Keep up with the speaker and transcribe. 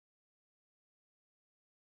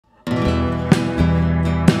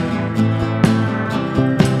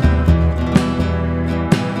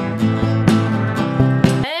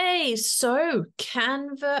So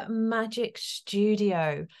Canva Magic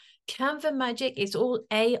Studio. Canva Magic is all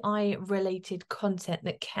AI related content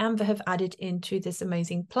that Canva have added into this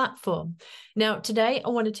amazing platform. Now, today I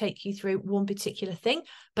want to take you through one particular thing,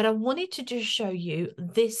 but I wanted to just show you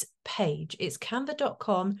this page. It's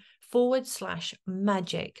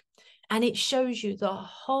canva.com/magic, and it shows you the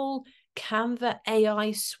whole Canva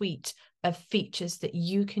AI suite of features that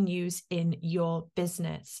you can use in your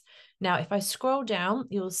business. Now, if I scroll down,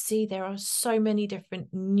 you'll see there are so many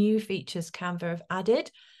different new features Canva have added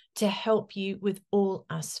to help you with all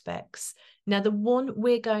aspects. Now, the one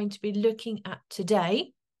we're going to be looking at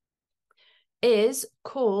today is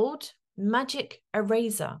called Magic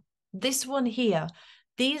Eraser. This one here.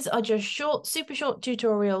 These are just short, super short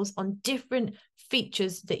tutorials on different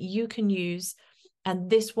features that you can use. And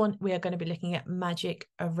this one, we are going to be looking at Magic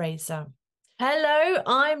Eraser. Hello,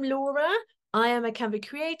 I'm Laura. I am a Canva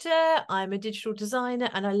creator, I'm a digital designer,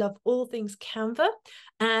 and I love all things Canva.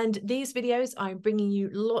 And these videos, I'm bringing you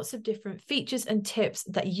lots of different features and tips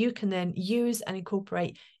that you can then use and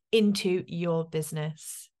incorporate into your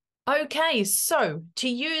business. Okay, so to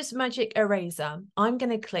use Magic Eraser, I'm going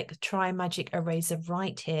to click Try Magic Eraser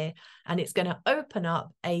right here, and it's going to open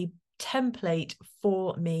up a template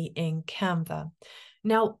for me in Canva.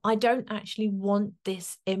 Now, I don't actually want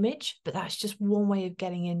this image, but that's just one way of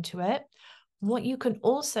getting into it. What you can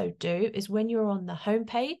also do is when you're on the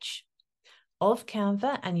homepage of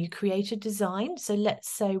Canva and you create a design, so let's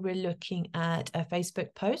say we're looking at a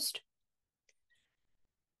Facebook post,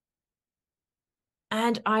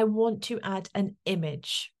 and I want to add an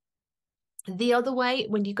image. The other way,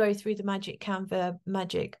 when you go through the Magic Canva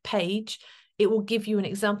Magic page, it will give you an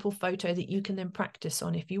example photo that you can then practice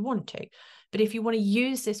on if you want to. But if you want to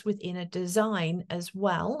use this within a design as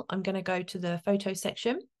well, I'm going to go to the photo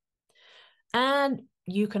section. And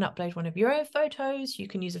you can upload one of your own photos. You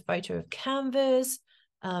can use a photo of Canvas.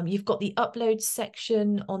 You've got the upload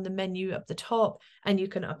section on the menu at the top, and you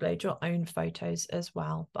can upload your own photos as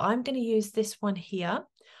well. But I'm going to use this one here.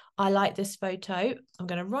 I like this photo. I'm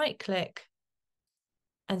going to right click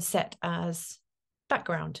and set as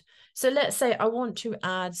background. So let's say I want to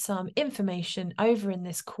add some information over in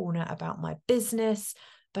this corner about my business,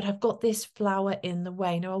 but I've got this flower in the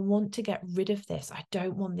way. Now I want to get rid of this. I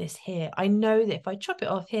don't want this here. I know that if I chop it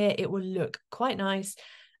off here, it will look quite nice,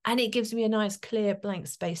 and it gives me a nice clear blank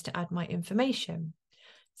space to add my information.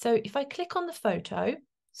 So if I click on the photo,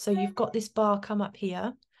 so you've got this bar come up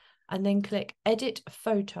here, and then click Edit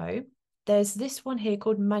Photo, there's this one here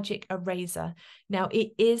called Magic Eraser. Now,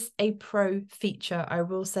 it is a pro feature. I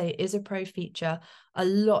will say it is a pro feature. A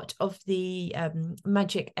lot of the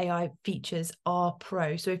Magic AI features are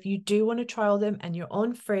pro. So if you do want to trial them and you're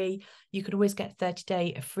on free, you can always get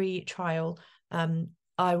 30-day free trial.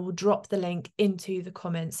 I will drop the link into the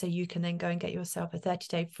comments so you can then go and get yourself a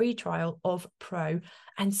 30-day free trial of Pro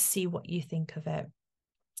and see what you think of it.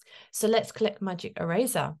 So let's click Magic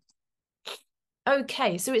Eraser.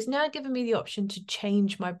 Okay, so it's now given me the option to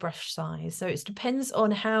change my brush size. So it depends on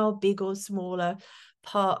how big or smaller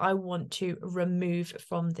part I want to remove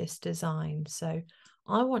from this design. So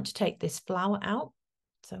I want to take this flower out.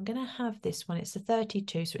 So I'm going to have this one. It's a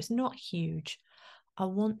 32, so it's not huge. I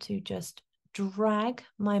want to just drag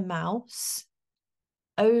my mouse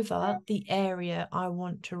over the area I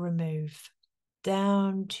want to remove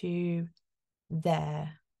down to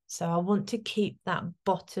there. So I want to keep that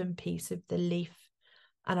bottom piece of the leaf,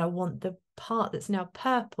 and I want the part that's now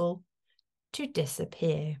purple to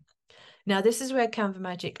disappear. Now, this is where Canva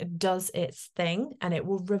Magic does its thing, and it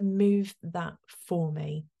will remove that for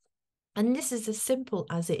me. And this is as simple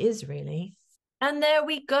as it is, really. And there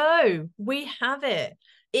we go. We have it.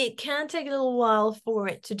 It can take a little while for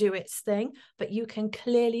it to do its thing, but you can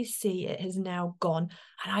clearly see it has now gone.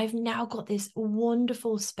 And I've now got this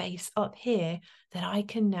wonderful space up here that I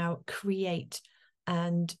can now create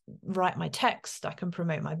and write my text. I can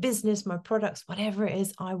promote my business, my products, whatever it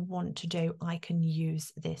is I want to do, I can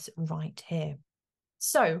use this right here.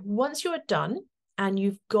 So once you're done and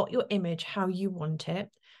you've got your image how you want it,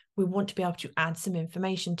 we want to be able to add some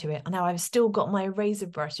information to it. And now I've still got my eraser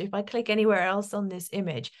brush. So if I click anywhere else on this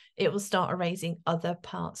image, it will start erasing other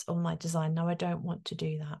parts of my design. Now I don't want to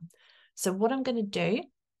do that. So what I'm going to do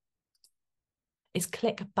is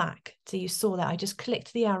click back. So you saw that I just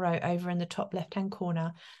clicked the arrow over in the top left-hand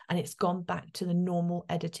corner, and it's gone back to the normal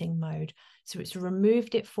editing mode. So it's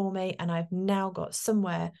removed it for me, and I've now got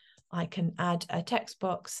somewhere I can add a text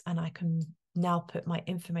box, and I can now put my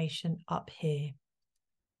information up here.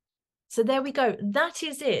 So there we go. That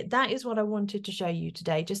is it. That is what I wanted to show you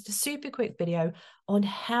today. Just a super quick video on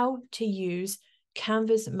how to use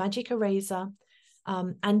Canva's Magic Eraser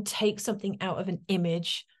and take something out of an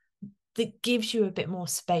image that gives you a bit more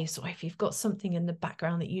space, or if you've got something in the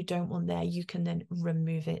background that you don't want there, you can then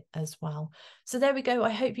remove it as well. So there we go. I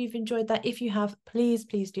hope you've enjoyed that. If you have, please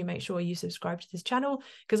do make sure you subscribe to this channel,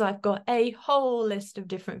 because I've got a whole list of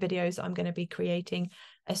different videos I'm going to be creating,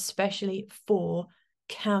 especially for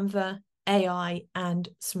Canva, AI, and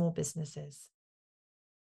small businesses.